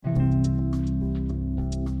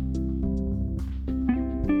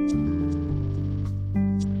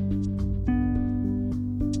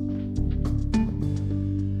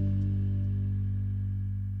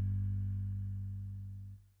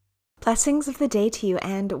Blessings of the day to you,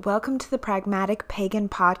 and welcome to the Pragmatic Pagan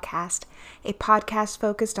Podcast, a podcast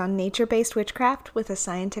focused on nature-based witchcraft with a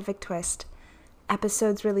scientific twist.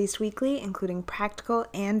 Episodes released weekly, including practical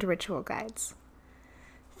and ritual guides.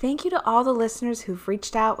 Thank you to all the listeners who've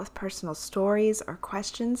reached out with personal stories or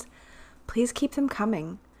questions. Please keep them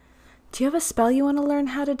coming. Do you have a spell you want to learn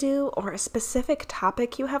how to do, or a specific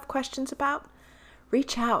topic you have questions about?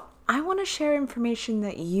 Reach out. I want to share information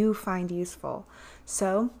that you find useful.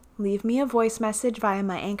 So, leave me a voice message via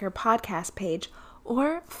my Anchor podcast page,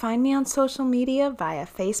 or find me on social media via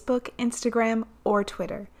Facebook, Instagram, or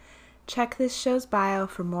Twitter. Check this show's bio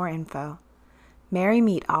for more info. Merry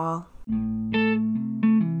meet all.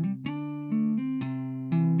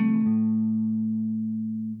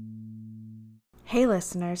 Hey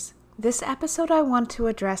listeners, this episode I want to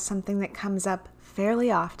address something that comes up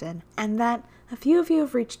fairly often and that a few of you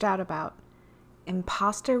have reached out about.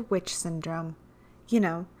 Imposter witch syndrome. You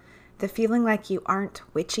know, the feeling like you aren't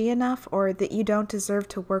witchy enough or that you don't deserve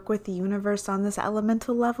to work with the universe on this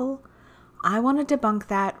elemental level. I want to debunk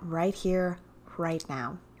that right here, right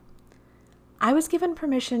now. I was given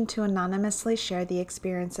permission to anonymously share the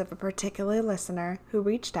experience of a particular listener who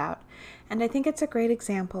reached out, and I think it's a great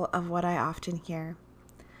example of what I often hear.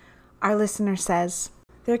 Our listener says,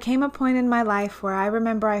 "There came a point in my life where I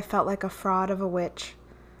remember I felt like a fraud of a witch.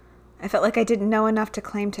 I felt like I didn't know enough to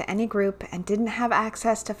claim to any group and didn't have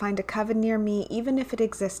access to find a coven near me even if it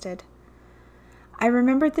existed. I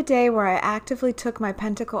remembered the day where I actively took my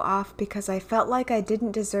pentacle off because I felt like I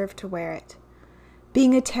didn't deserve to wear it.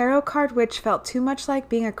 Being a tarot card witch felt too much like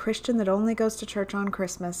being a Christian that only goes to church on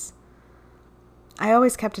Christmas. I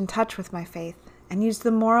always kept in touch with my faith and used the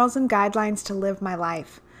morals and guidelines to live my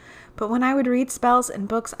life. But when I would read spells and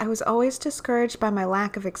books, I was always discouraged by my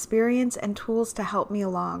lack of experience and tools to help me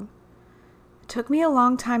along. It took me a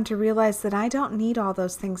long time to realize that I don't need all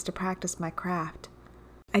those things to practice my craft.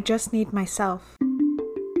 I just need myself."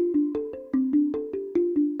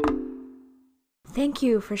 Thank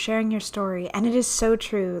you for sharing your story, and it is so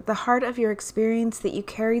true. The heart of your experience, that you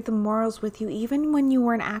carried the morals with you even when you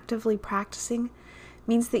weren't actively practicing,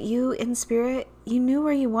 means that you, in spirit, you knew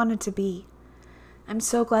where you wanted to be. I'm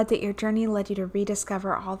so glad that your journey led you to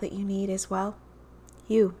rediscover all that you need as well.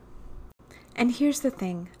 You. And here's the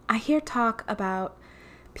thing. I hear talk about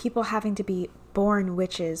people having to be born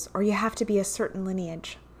witches, or you have to be a certain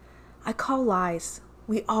lineage. I call lies.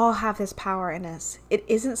 We all have this power in us. It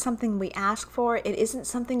isn't something we ask for. It isn't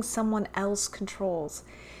something someone else controls.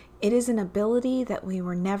 It is an ability that we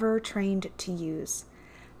were never trained to use.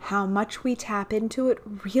 How much we tap into it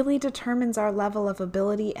really determines our level of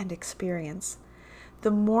ability and experience.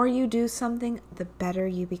 The more you do something, the better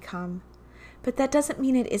you become. But that doesn't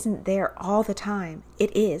mean it isn't there all the time.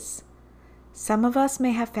 It is. Some of us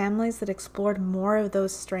may have families that explored more of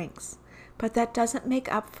those strengths, but that doesn't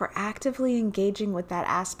make up for actively engaging with that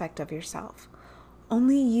aspect of yourself.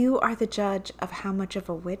 Only you are the judge of how much of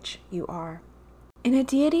a witch you are. In a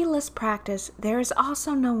deity-less practice, there is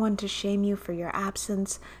also no one to shame you for your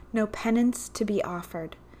absence, no penance to be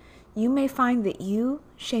offered. You may find that you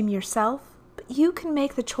shame yourself, but you can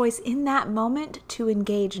make the choice in that moment to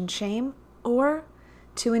engage in shame or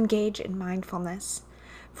to engage in mindfulness.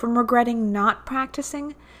 From regretting not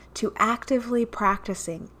practicing to actively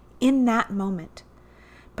practicing in that moment.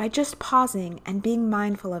 By just pausing and being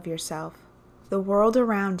mindful of yourself, the world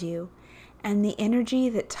around you, and the energy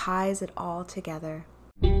that ties it all together.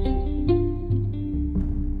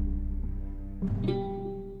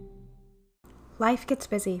 Life gets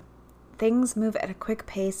busy. Things move at a quick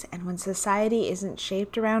pace, and when society isn't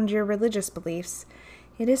shaped around your religious beliefs,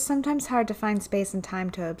 it is sometimes hard to find space and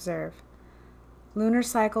time to observe. Lunar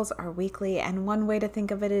cycles are weekly, and one way to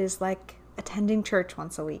think of it is like attending church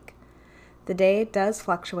once a week. The day does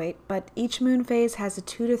fluctuate, but each moon phase has a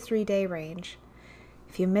 2 to 3 day range.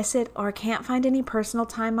 If you miss it or can't find any personal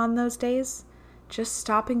time on those days, just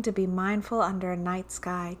stopping to be mindful under a night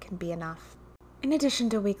sky can be enough. In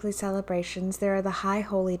addition to weekly celebrations, there are the high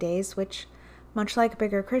holy days, which, much like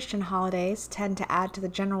bigger Christian holidays, tend to add to the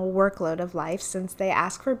general workload of life since they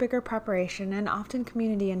ask for bigger preparation and often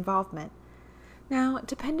community involvement. Now,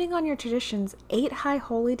 depending on your traditions, 8 high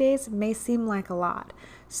holy days may seem like a lot,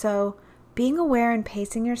 so being aware and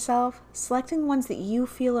pacing yourself, selecting ones that you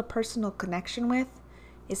feel a personal connection with,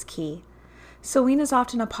 is key. Samhain is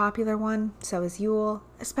often a popular one, so is Yule,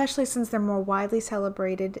 especially since they're more widely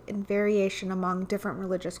celebrated in variation among different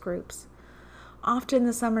religious groups. Often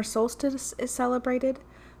the summer solstice is celebrated,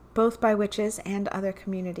 both by witches and other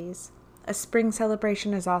communities. A spring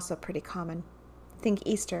celebration is also pretty common. Think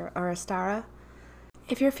Easter or Ostara.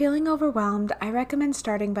 If you're feeling overwhelmed, I recommend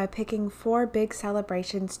starting by picking 4 big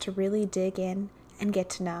celebrations to really dig in and get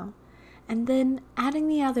to know, and then adding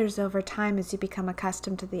the others over time as you become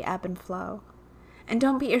accustomed to the ebb and flow. And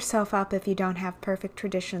don't beat yourself up if you don't have perfect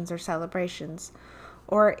traditions or celebrations,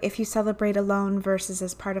 or if you celebrate alone versus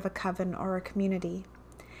as part of a coven or a community.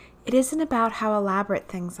 It isn't about how elaborate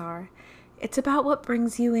things are. It's about what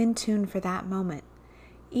brings you in tune for that moment.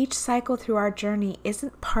 Each cycle through our journey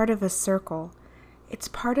isn't part of a circle. It's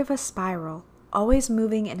part of a spiral, always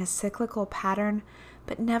moving in a cyclical pattern,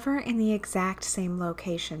 but never in the exact same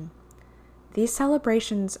location. These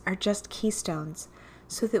celebrations are just keystones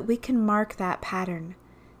so that we can mark that pattern,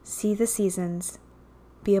 see the seasons,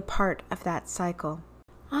 be a part of that cycle.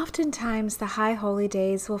 Oftentimes, the high holy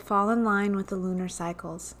days will fall in line with the lunar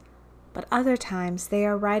cycles, but other times they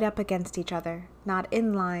are right up against each other, not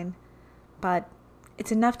in line, but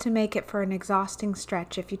it's enough to make it for an exhausting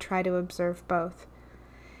stretch if you try to observe both.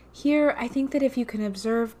 Here, I think that if you can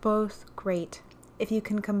observe both, great. If you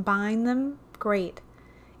can combine them, great.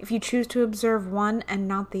 If you choose to observe one and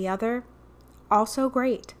not the other, also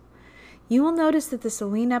great. You will notice that the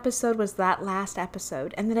Selene episode was that last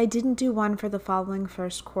episode, and that I didn't do one for the following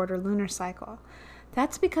first quarter lunar cycle.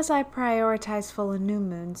 That's because I prioritize full and new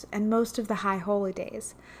moons and most of the high holy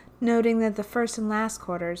days, noting that the first and last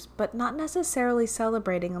quarters, but not necessarily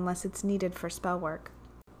celebrating unless it's needed for spell work.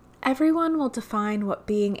 Everyone will define what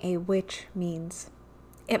being a witch means.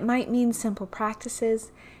 It might mean simple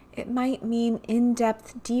practices. It might mean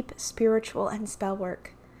in-depth, deep spiritual and spell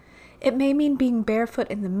work. It may mean being barefoot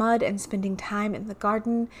in the mud and spending time in the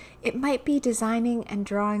garden. It might be designing and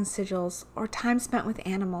drawing sigils or time spent with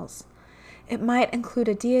animals. It might include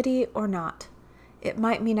a deity or not. It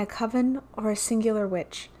might mean a coven or a singular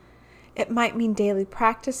witch. It might mean daily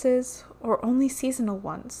practices or only seasonal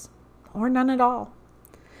ones, or none at all.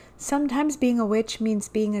 Sometimes being a witch means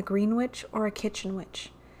being a green witch or a kitchen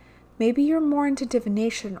witch. Maybe you're more into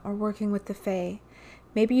divination or working with the fae.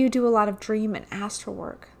 Maybe you do a lot of dream and astral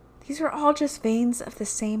work. These are all just veins of the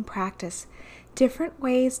same practice, different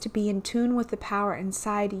ways to be in tune with the power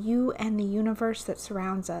inside you and the universe that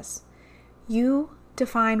surrounds us. You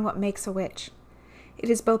define what makes a witch. It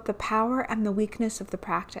is both the power and the weakness of the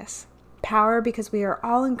practice. Power because we are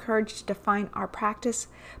all encouraged to define our practice,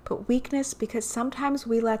 but weakness because sometimes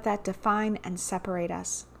we let that define and separate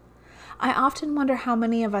us. I often wonder how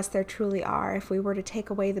many of us there truly are if we were to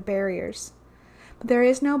take away the barriers. But there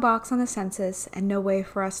is no box on the census and no way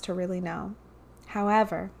for us to really know.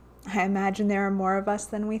 However, I imagine there are more of us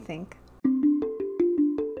than we think.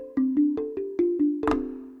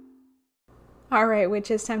 All right,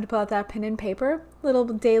 witches, time to pull out that pen and paper. Little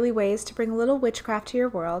daily ways to bring a little witchcraft to your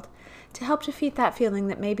world to help defeat that feeling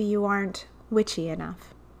that maybe you aren't witchy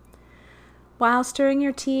enough. While stirring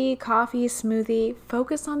your tea, coffee, smoothie,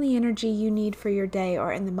 focus on the energy you need for your day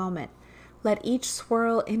or in the moment. Let each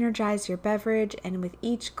swirl energize your beverage, and with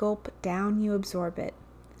each gulp down, you absorb it.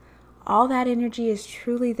 All that energy is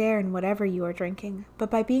truly there in whatever you are drinking,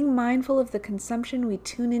 but by being mindful of the consumption, we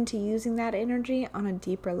tune into using that energy on a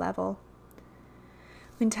deeper level.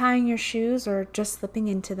 When tying your shoes or just slipping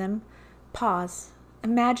into them, pause,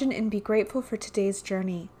 imagine and be grateful for today's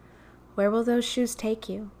journey. Where will those shoes take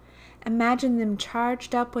you? Imagine them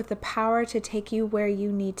charged up with the power to take you where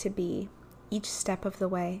you need to be, each step of the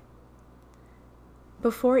way.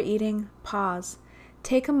 Before eating, pause.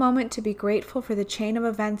 Take a moment to be grateful for the chain of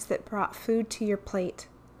events that brought food to your plate.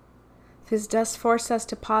 This does force us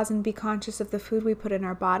to pause and be conscious of the food we put in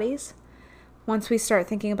our bodies. Once we start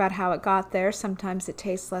thinking about how it got there, sometimes it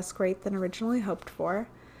tastes less great than originally hoped for.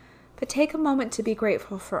 But take a moment to be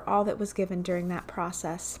grateful for all that was given during that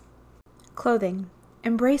process. Clothing.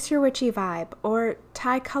 Embrace your witchy vibe, or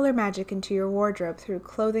tie color magic into your wardrobe through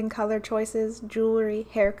clothing color choices, jewelry,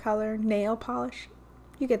 hair color, nail polish.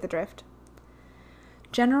 You get the drift.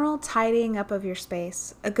 General tidying up of your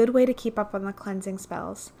space, a good way to keep up on the cleansing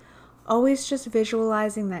spells. Always just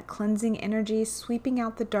visualizing that cleansing energy sweeping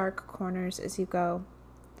out the dark corners as you go.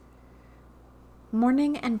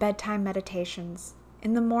 Morning and bedtime meditations.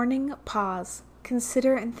 In the morning, pause.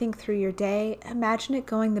 Consider and think through your day. Imagine it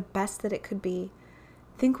going the best that it could be.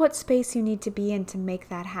 Think what space you need to be in to make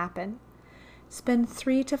that happen. Spend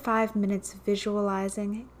 3 to 5 minutes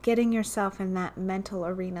visualizing, getting yourself in that mental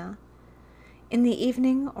arena. In the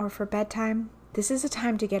evening or for bedtime, this is a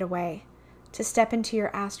time to get away, to step into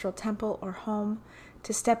your astral temple or home,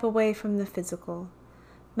 to step away from the physical.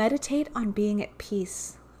 Meditate on being at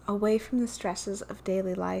peace, away from the stresses of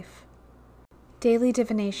daily life. Daily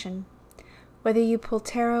divination. Whether you pull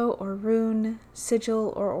tarot or rune,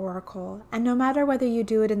 sigil or oracle, and no matter whether you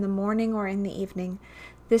do it in the morning or in the evening,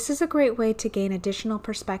 This is a great way to gain additional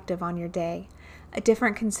perspective on your day, a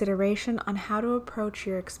different consideration on how to approach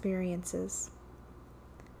your experiences.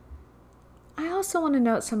 I also want to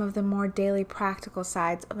note some of the more daily practical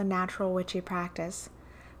sides of a natural witchy practice,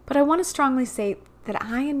 but I want to strongly state that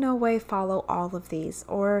I in no way follow all of these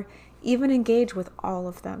or even engage with all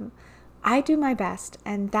of them. I do my best,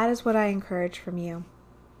 and that is what I encourage from you.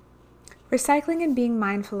 Recycling and being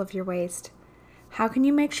mindful of your waste. How can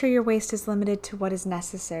you make sure your waste is limited to what is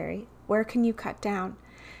necessary? Where can you cut down?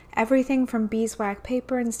 Everything from beeswax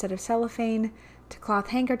paper instead of cellophane to cloth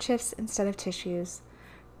handkerchiefs instead of tissues.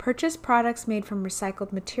 Purchase products made from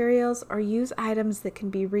recycled materials or use items that can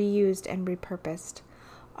be reused and repurposed.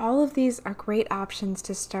 All of these are great options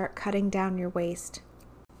to start cutting down your waste.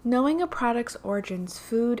 Knowing a product's origins,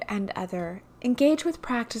 food and other, engage with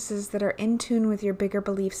practices that are in tune with your bigger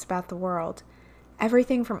beliefs about the world.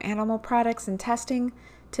 Everything from animal products and testing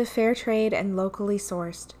to fair trade and locally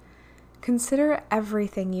sourced. Consider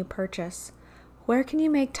everything you purchase. Where can you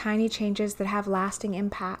make tiny changes that have lasting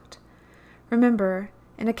impact? Remember,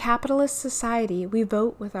 in a capitalist society, we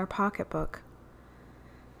vote with our pocketbook.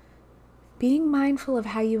 Being mindful of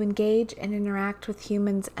how you engage and interact with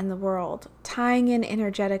humans and the world, tying in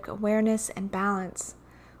energetic awareness and balance.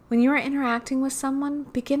 When you are interacting with someone,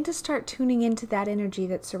 begin to start tuning into that energy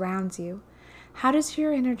that surrounds you. How does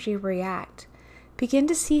your energy react? Begin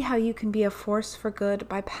to see how you can be a force for good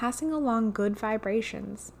by passing along good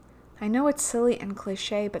vibrations. I know it's silly and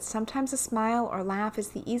cliche, but sometimes a smile or laugh is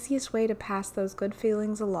the easiest way to pass those good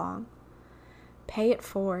feelings along. Pay it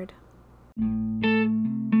forward.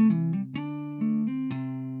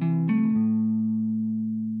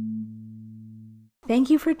 Thank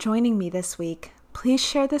you for joining me this week. Please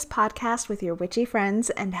share this podcast with your witchy friends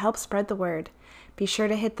and help spread the word. Be sure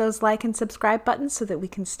to hit those like and subscribe buttons so that we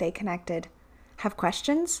can stay connected. Have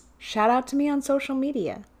questions? Shout out to me on social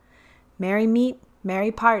media. Merry meet,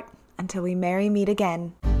 merry part, until we merry meet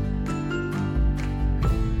again.